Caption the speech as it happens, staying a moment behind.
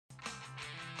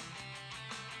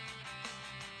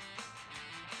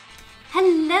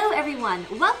Hello everyone,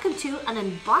 welcome to an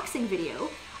unboxing video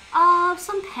of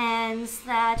some pens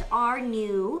that are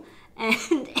new and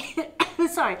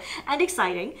sorry, and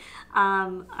exciting.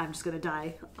 I'm just gonna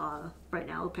die right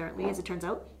now apparently, as it turns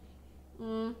out.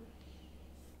 Let's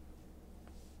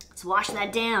wash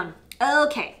that down.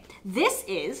 Okay, this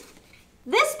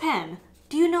pen.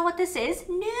 Do you know what this is?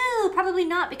 No, probably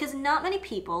not, because not many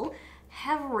people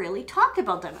have really talked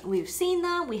about them. We've seen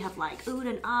them, we have like oohed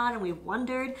and ahhed, and we've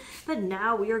wondered, but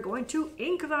now we are going to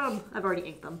ink them. I've already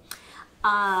inked them.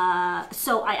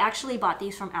 So I actually bought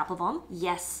these from Applebaum.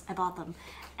 Yes, I bought them.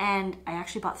 And I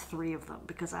actually bought 3 of them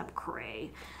because I'm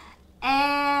cray.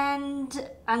 And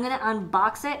I'm gonna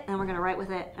unbox it, and we're gonna write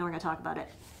with it, and we're gonna talk about it.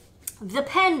 The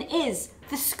pen is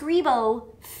the Scribo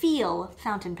Feel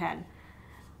Fountain Pen.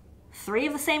 3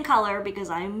 of the same color because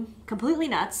I'm completely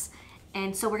nuts.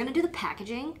 And so we're gonna do the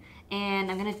packaging, and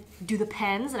I'm gonna do the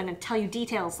pens, and I'm gonna tell you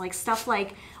details, like stuff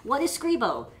like, what is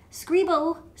Scribo?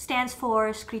 Scribo stands for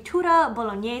Scrittura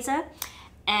Bolognese,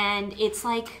 and it's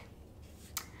like,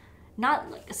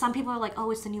 not like, some people are like,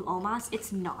 oh, it's the new Omas.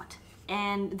 It's not.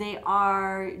 And they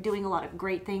are doing a lot of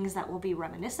great things that will be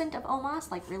reminiscent of Omas,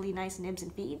 like really nice nibs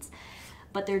and feeds,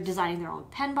 but they're designing their own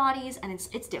pen bodies, and it's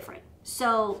different.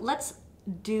 So let's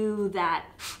do that,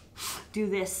 do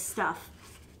this stuff.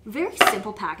 Very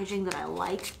simple packaging that I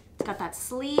like. It's got that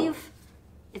sleeve.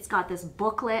 It's got this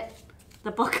booklet. The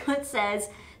booklet says,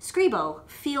 Scribo,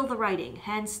 feel the writing,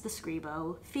 hence the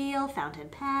Scribo Feel Fountain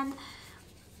Pen.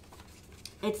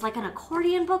 It's like an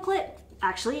accordion booklet.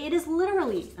 Actually, it is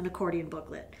literally an accordion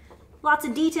booklet. Lots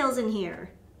of details in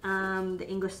here. The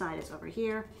English side is over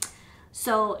here.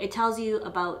 So it tells you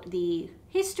about the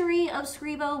history of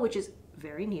Scribo, which is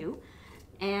very new.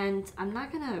 And I'm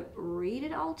not gonna read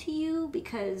it all to you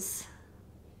because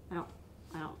I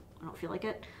don't feel like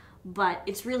it, but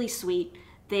it's really sweet.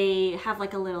 They have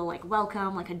like a little like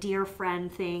welcome, like a dear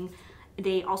friend thing.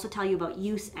 They also tell you about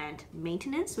use and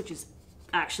maintenance, which is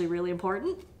actually really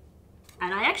important.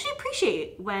 And I actually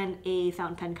appreciate when a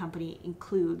fountain pen company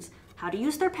includes how to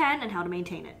use their pen and how to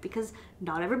maintain it, because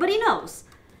not everybody knows.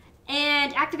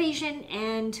 And activation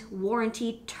and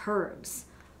warranty terms.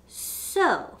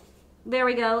 So there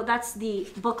we go. That's the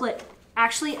booklet.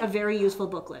 Actually, a very useful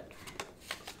booklet.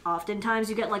 Oftentimes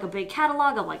you get like a big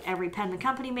catalog of like every pen the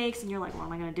company makes, and you're like, what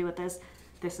am I going to do with this?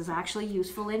 This is actually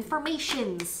useful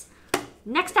informations.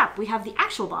 Next up, we have the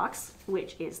actual box,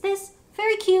 which is this.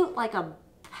 Very cute, like a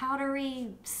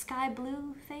powdery sky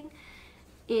blue thing.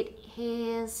 It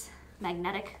is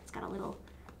magnetic. It's got a little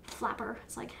flapper.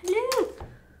 It's like, hello.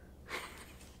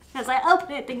 As I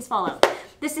open it, things fall out.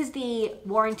 This is the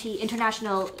warranty,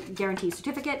 international guarantee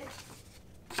certificate.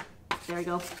 There we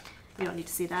go. You don't need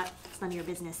to see that. It's none of your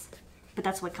business. But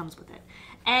that's what comes with it.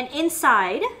 And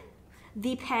inside,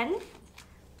 the pen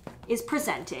is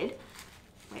presented.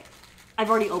 Wait, I've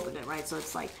already opened it, right? So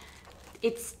it's like,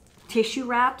 it's tissue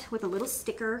wrapped with a little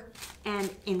sticker.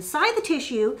 And inside the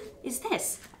tissue is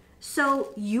this.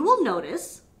 So you will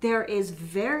notice there is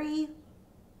very,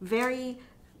 very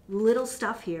little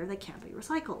stuff here that can't be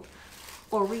recycled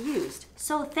or reused.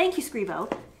 So thank you,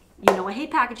 Scribo. You know I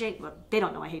hate packaging. Well, they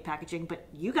don't know I hate packaging, but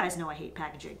you guys know I hate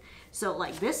packaging. So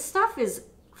like this stuff is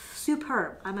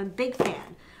superb. I'm a big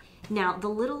fan. Now the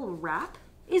little wrap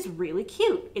is really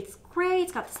cute. It's gray.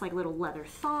 It's got this like little leather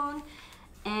thong,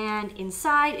 and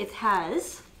inside it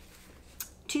has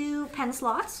 2 pen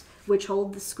slots which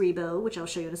hold the Scribo, which I'll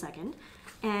show you in a second.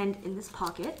 And in this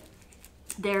pocket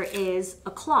there is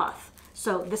a cloth.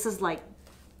 So this is like,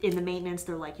 in the maintenance,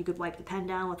 they're like, you could wipe the pen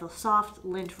down with a soft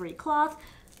lint-free cloth.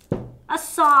 A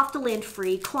soft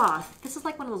lint-free cloth. This is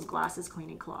like one of those glasses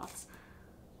cleaning cloths,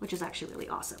 which is actually really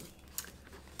awesome.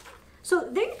 So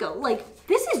there you go. Like,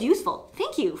 this is useful.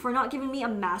 Thank you for not giving me a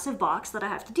massive box that I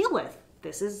have to deal with.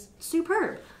 This is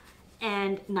superb.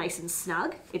 And nice and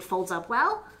snug. It folds up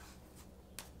well.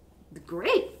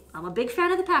 Great. I'm a big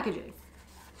fan of the packaging.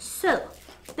 So,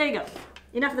 there you go.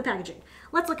 Enough of the packaging.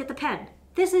 Let's look at the pen.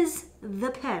 This is the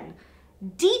pen.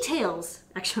 Details,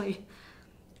 actually,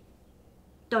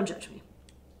 don't judge me.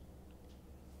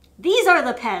 These are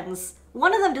the pens.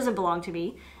 One of them doesn't belong to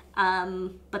me,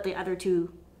 but the other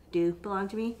 2 do belong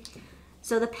to me.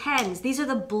 So the pens, these are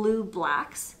the blue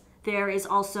blacks. There is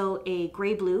also a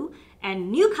gray blue, and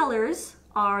new colors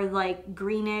are like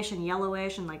greenish and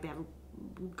yellowish, and like they have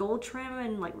gold trim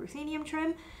and like ruthenium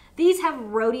trim. These have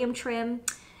rhodium trim.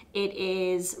 It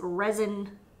is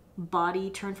resin body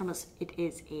turned from it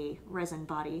is a resin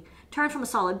body turned from a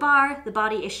solid bar. The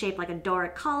body is shaped like a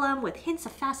Doric column with hints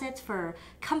of facets for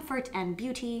comfort and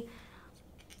beauty.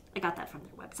 I got that from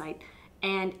their website.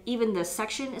 And even the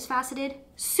section is faceted.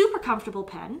 Super comfortable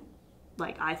pen.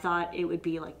 Like, I thought it would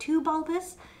be like too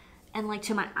bulbous, and like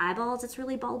to my eyeballs it's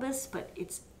really bulbous, but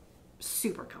it's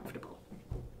super comfortable.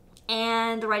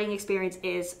 And the writing experience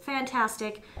is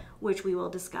fantastic, which we will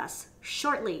discuss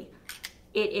shortly.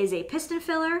 It is a piston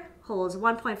filler, holds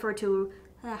 1.42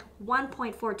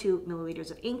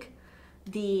 milliliters of ink.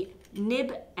 The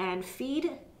nib and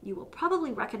feed, you will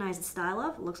probably recognize the style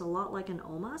of. It looks a lot like an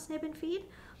Omas nib and feed,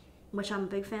 which I'm a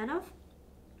big fan of.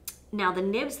 Now the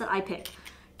nibs that I picked.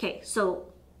 Okay,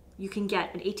 so you can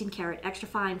get an 18 karat extra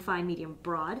fine, fine, medium,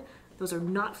 broad. Those are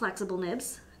not flexible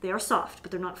nibs. They are soft,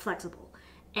 but they're not flexible.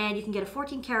 And you can get a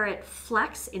 14 karat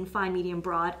flex in fine, medium,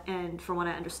 broad. And from what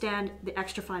I understand, the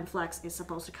extra fine flex is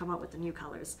supposed to come out with the new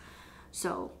colors.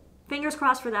 So fingers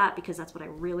crossed for that, because that's what I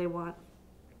really want.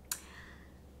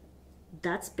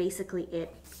 That's basically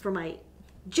it for my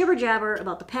jibber jabber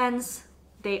about the pens.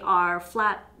 They are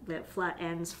flat, they have flat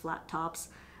ends, flat tops.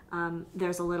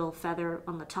 There's a little feather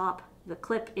on the top. The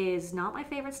clip is not my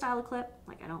favorite style of clip.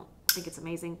 Like, I don't think it's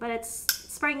amazing, but it's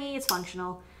springy, it's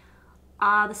functional.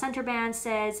 The center band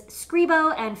says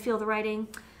Scribo and feel the writing.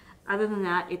 Other than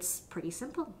that, it's pretty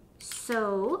simple.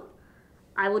 So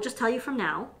I will just tell you from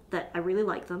now that I really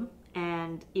like them.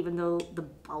 And even though the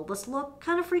bulbous look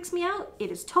kind of freaks me out, it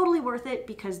is totally worth it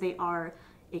because they are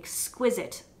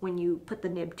exquisite when you put the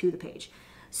nib to the page.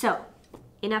 So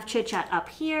enough chit chat up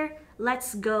here.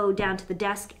 Let's go down to the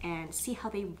desk and see how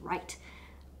they write.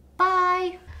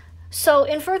 Bye. So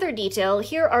in further detail,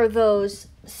 here are those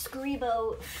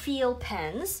Scribo Feel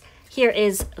pens. Here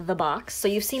is the box. So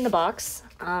you've seen the box.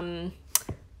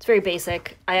 It's very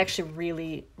basic. I actually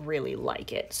really, really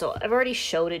like it. So I've already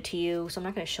showed it to you, so I'm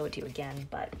not going to show it to you again,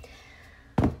 but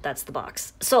that's the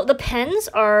box. So the pens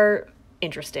are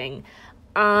interesting.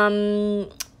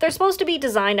 They're supposed to be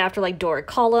designed after like Doric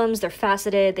columns. They're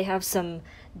faceted. They have some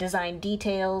design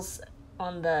details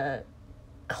on the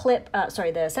clip,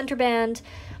 the center band.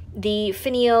 The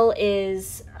finial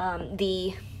is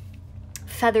the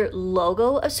feather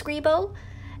logo of Scribo.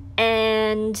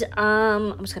 And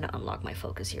I'm just going to unlock my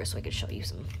focus here so I can show you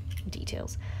some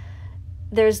details.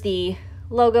 There's the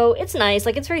logo. It's nice.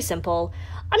 Like, it's very simple.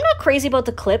 I'm not crazy about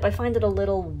the clip. I find it a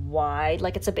little wide.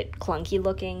 Like, it's a bit clunky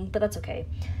looking, but that's okay.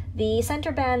 The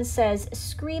center band says,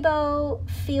 Scribo,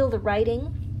 feel the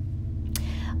writing.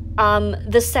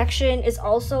 The section is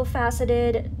also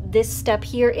faceted. This step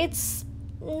here, it's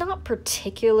not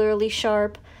particularly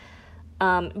sharp,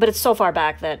 but it's so far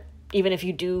back that even if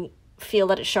you do feel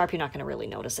that it's sharp, you're not going to really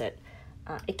notice it.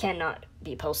 It cannot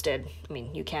be posted. I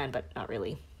mean, you can, but not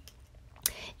really.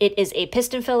 It is a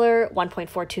piston filler,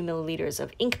 1.42 milliliters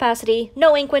of ink capacity,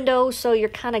 no ink window, so you're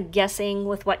kind of guessing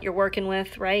with what you're working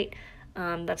with, right?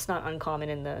 That's not uncommon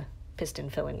in the piston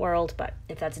filling world, but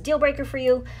if that's a deal breaker for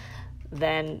you,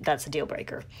 then that's a deal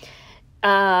breaker.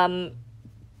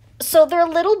 So they're a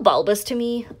little bulbous to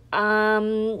me.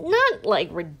 Not like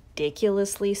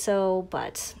ridiculously so,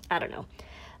 but I don't know.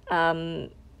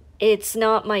 It's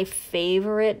not my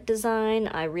favorite design.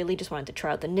 I really just wanted to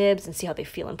try out the nibs and see how they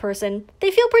feel in person.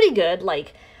 They feel pretty good.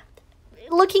 Like,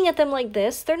 looking at them like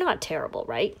this, they're not terrible,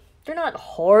 right? They're not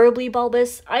horribly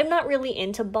bulbous. I'm not really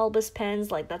into bulbous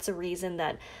pens. Like, that's a reason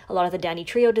that a lot of the Danny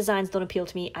Trio designs don't appeal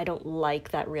to me. I don't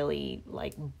like that really,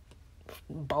 like,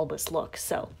 bulbous look.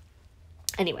 So,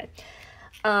 anyway.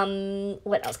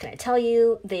 What else can I tell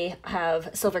you? They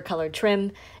have silver colored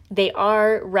trim. They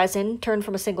are resin, turned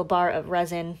from a single bar of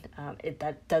resin.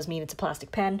 That does mean it's a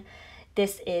plastic pen.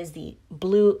 This is the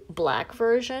blue-black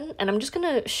version, and I'm just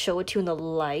going to show it to you in the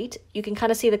light. You can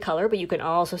kind of see the color, but you can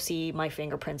also see my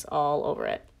fingerprints all over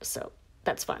it, so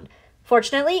that's fun.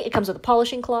 Fortunately, it comes with a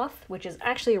polishing cloth, which is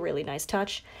actually a really nice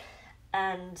touch,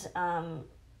 and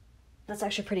that's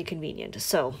actually pretty convenient.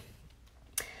 So,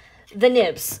 the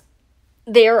nibs.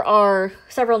 There are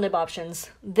several nib options.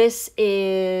 This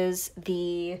is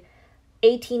the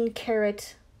 18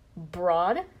 karat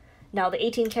broad. Now the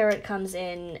 18 karat comes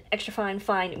in extra fine,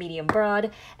 fine, medium,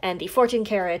 broad, and the 14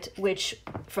 karat, which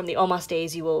from the Omas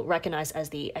days you will recognize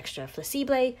as the extra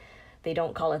flexible. They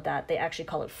don't call it that. They actually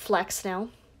call it flex now.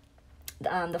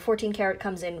 The 14 karat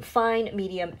comes in fine,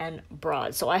 medium, and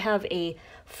broad. So I have a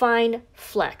fine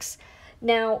flex.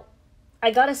 Now,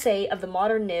 I gotta say, of the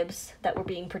modern nibs that were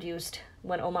being produced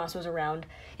when Omas was around,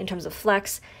 in terms of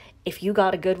flex, if you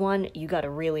got a good one, you got a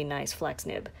really nice flex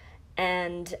nib.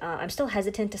 And I'm still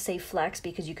hesitant to say flex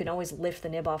because you can always lift the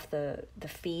nib off the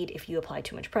feed if you apply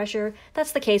too much pressure.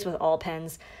 That's the case with all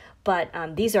pens, but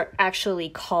these are actually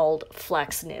called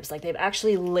flex nibs. Like, they've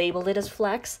actually labeled it as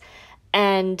flex.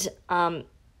 And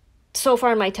so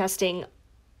far in my testing,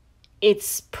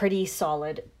 it's pretty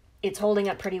solid. It's holding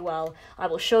up pretty well. I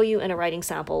will show you in a writing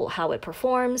sample how it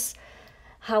performs.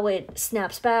 how it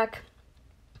snaps back.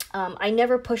 I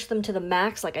never push them to the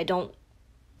max. Like I don't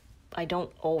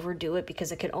overdo it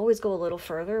because it can always go a little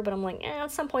further, but I'm like,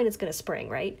 at some point it's going to spring,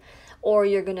 right? Or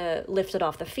you're going to lift it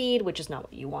off the feed, which is not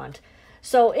what you want.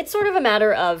 So it's sort of a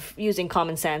matter of using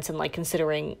common sense and like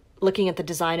considering, looking at the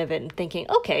design of it and thinking,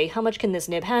 okay, how much can this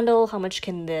nib handle? How much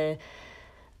can it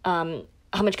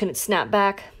snap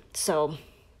back? So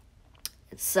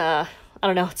it's, I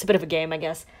don't know, it's a bit of a game, I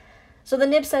guess. So the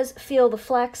nib says, feel the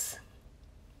flex.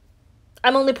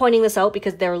 I'm only pointing this out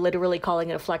because they're literally calling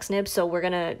it a flex nib, so we're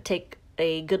going to take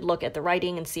a good look at the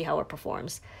writing and see how it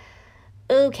performs.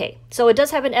 Okay, so it does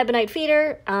have an ebonite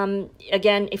feeder.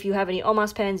 Again, if you have any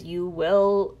Omas pens, you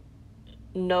will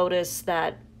notice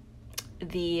that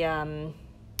the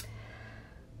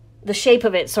shape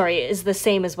of it, is the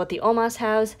same as what the Omas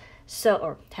has,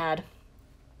 or had.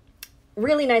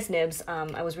 Really nice nibs.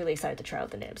 I was really excited to try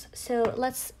out the nibs. So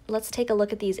let's take a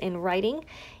look at these in writing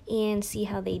and see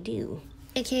how they do.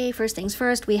 Okay, first things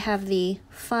first, we have the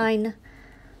fine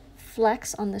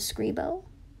flex on the Scribo.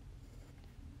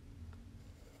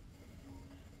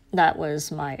 That was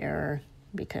my error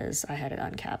because I had it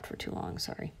uncapped for too long,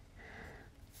 sorry.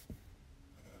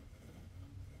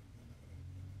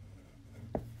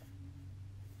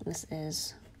 This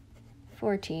is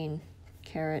 14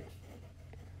 karat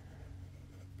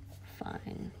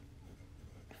fine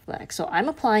flex. So I'm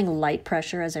applying light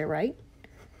pressure as I write.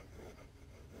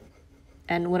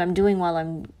 And what I'm doing while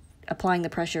I'm applying the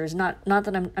pressure is not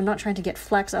that I'm not trying to get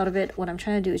flex out of it. What I'm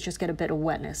trying to do is just get a bit of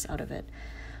wetness out of it.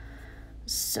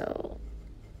 So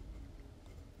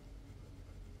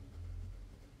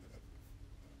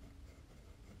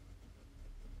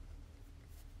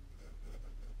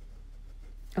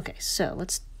okay, so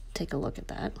let's take a look at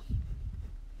that.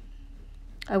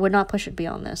 I would not push it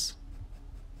beyond this.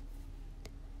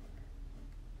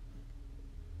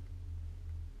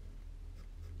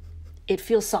 It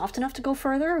feels soft enough to go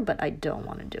further, but I don't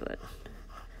want to do it.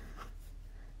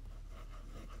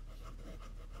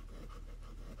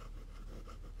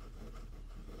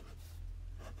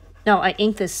 Now, I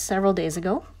inked this several days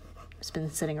ago. It's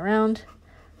been sitting around.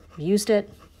 I've used it.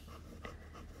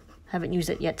 Haven't used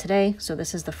it yet today, so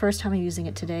this is the first time I'm using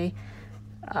it today.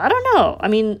 I don't know. I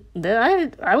mean,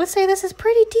 I would say this is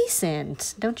pretty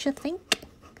decent, don't you think?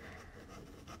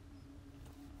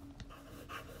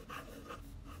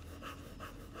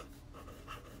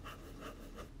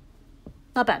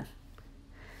 Not bad.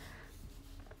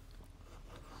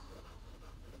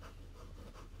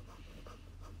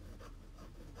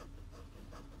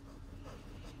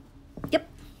 Yep.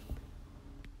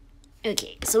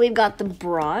 Okay, so we've got the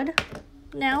broad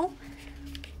now.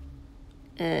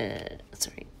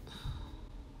 Sorry.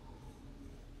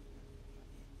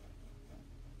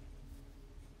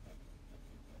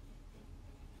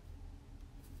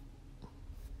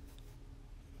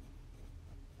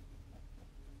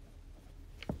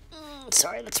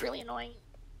 Sorry, that's really annoying.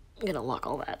 I'm gonna lock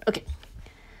all that. Okay.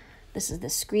 This is the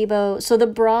Scribo. So the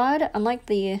broad, unlike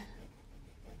the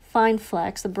fine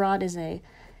flex, the broad is a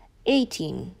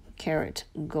 18 karat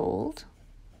gold.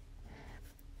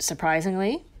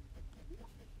 Surprisingly,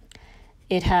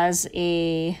 it has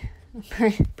a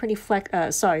pretty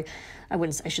I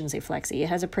shouldn't say flexy. It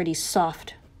has a pretty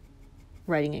soft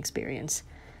writing experience.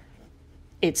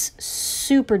 It's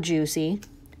super juicy,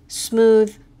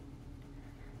 smooth.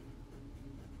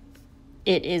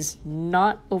 It is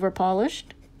not over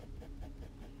polished.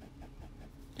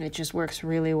 It just works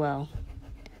really well.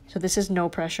 So this is no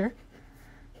pressure.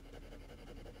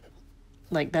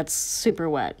 Like, that's super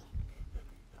wet.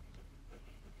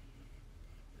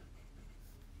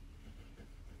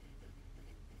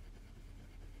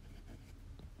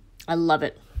 I love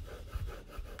it.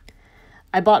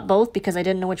 I bought both because I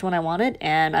didn't know which one I wanted,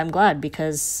 and I'm glad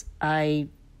because I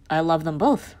love them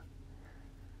both.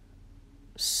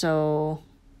 So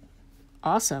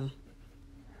awesome.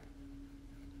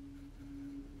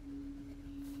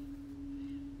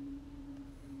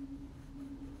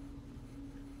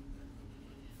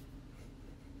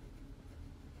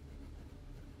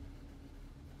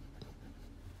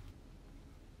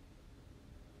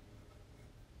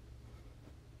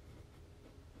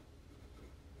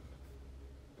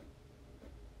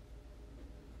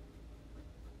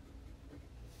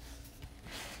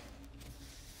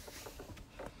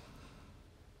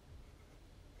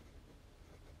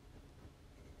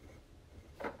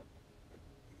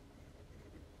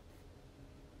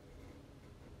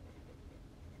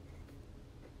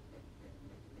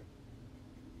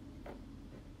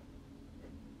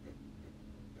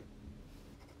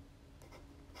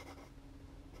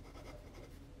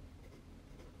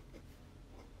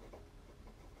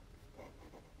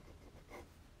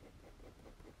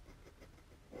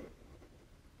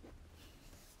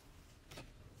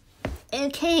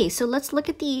 Okay, so let's look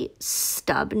at the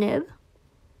stub nib.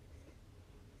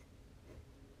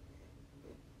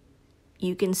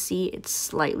 You can see it's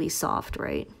slightly soft,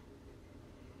 right?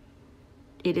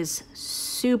 It is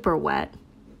super wet.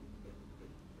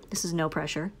 This is no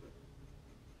pressure.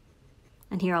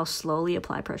 And here I'll slowly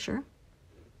apply pressure.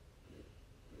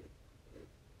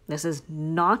 This is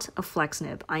not a flex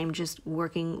nib. I am just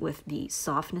working with the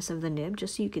softness of the nib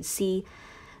just so you could see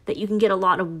that you can get a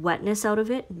lot of wetness out of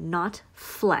it, not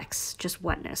flex, just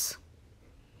wetness.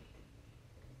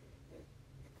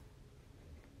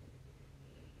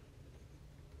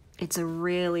 It's a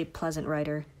really pleasant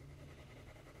writer.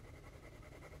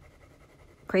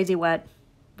 Crazy wet,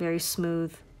 very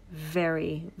smooth,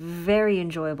 very, very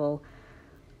enjoyable,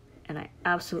 and I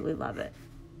absolutely love it.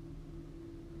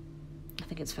 I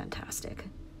think it's fantastic.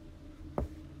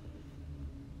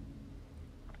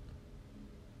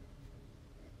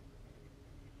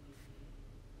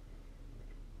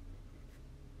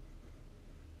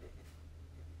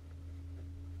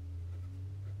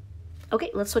 Okay,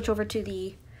 let's switch over to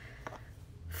the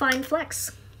Fine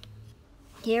Flex.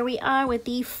 Here we are with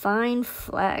the Fine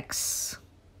Flex.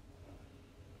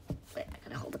 Wait, I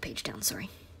gotta hold the page down, sorry.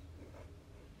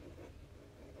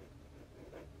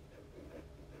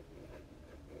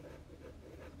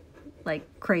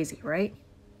 Like crazy, right?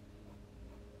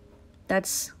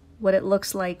 That's what it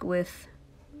looks like with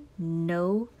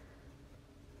no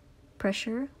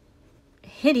pressure.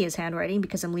 Hideous handwriting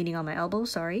because I'm leaning on my elbow,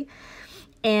 sorry.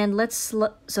 And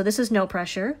so this is no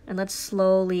pressure, and let's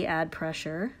slowly add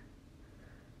pressure.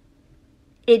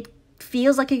 It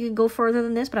feels like it could go further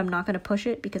than this, but I'm not going to push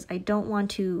it because I don't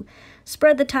want to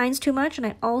spread the tines too much, and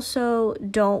I also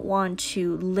don't want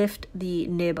to lift the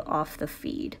nib off the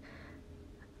feed.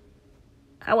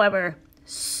 However,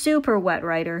 super wet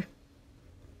writer.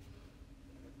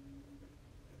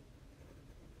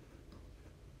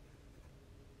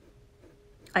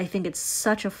 I think it's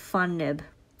such a fun nib.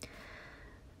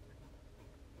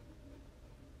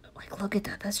 Like, look at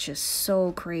that. That's just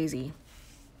so crazy.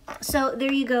 So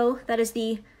there you go. That is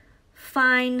the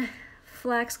Fine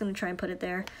Flex. I'm going to try and put it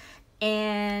there.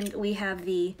 And we have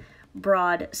the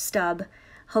broad stub.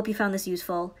 Hope you found this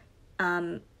useful.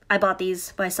 I bought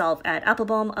these myself at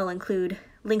Applebaum. I'll include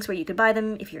links where you could buy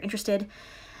them if you're interested.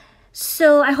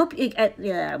 So I hope you,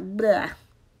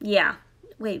 yeah.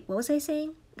 Wait, what was I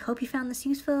saying? Hope you found this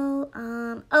useful.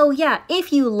 Oh yeah,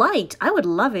 if you liked, I would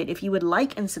love it if you would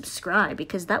like and subscribe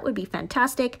because that would be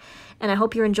fantastic. And I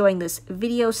hope you're enjoying this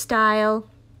video style.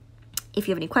 If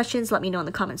you have any questions, let me know in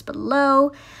the comments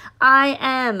below. I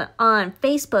am on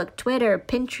Facebook, Twitter,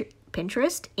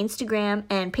 Pinterest, Instagram,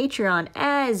 and Patreon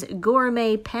as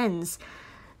Gourmet Pens.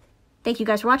 Thank you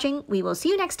guys for watching. We will see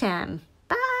you next time.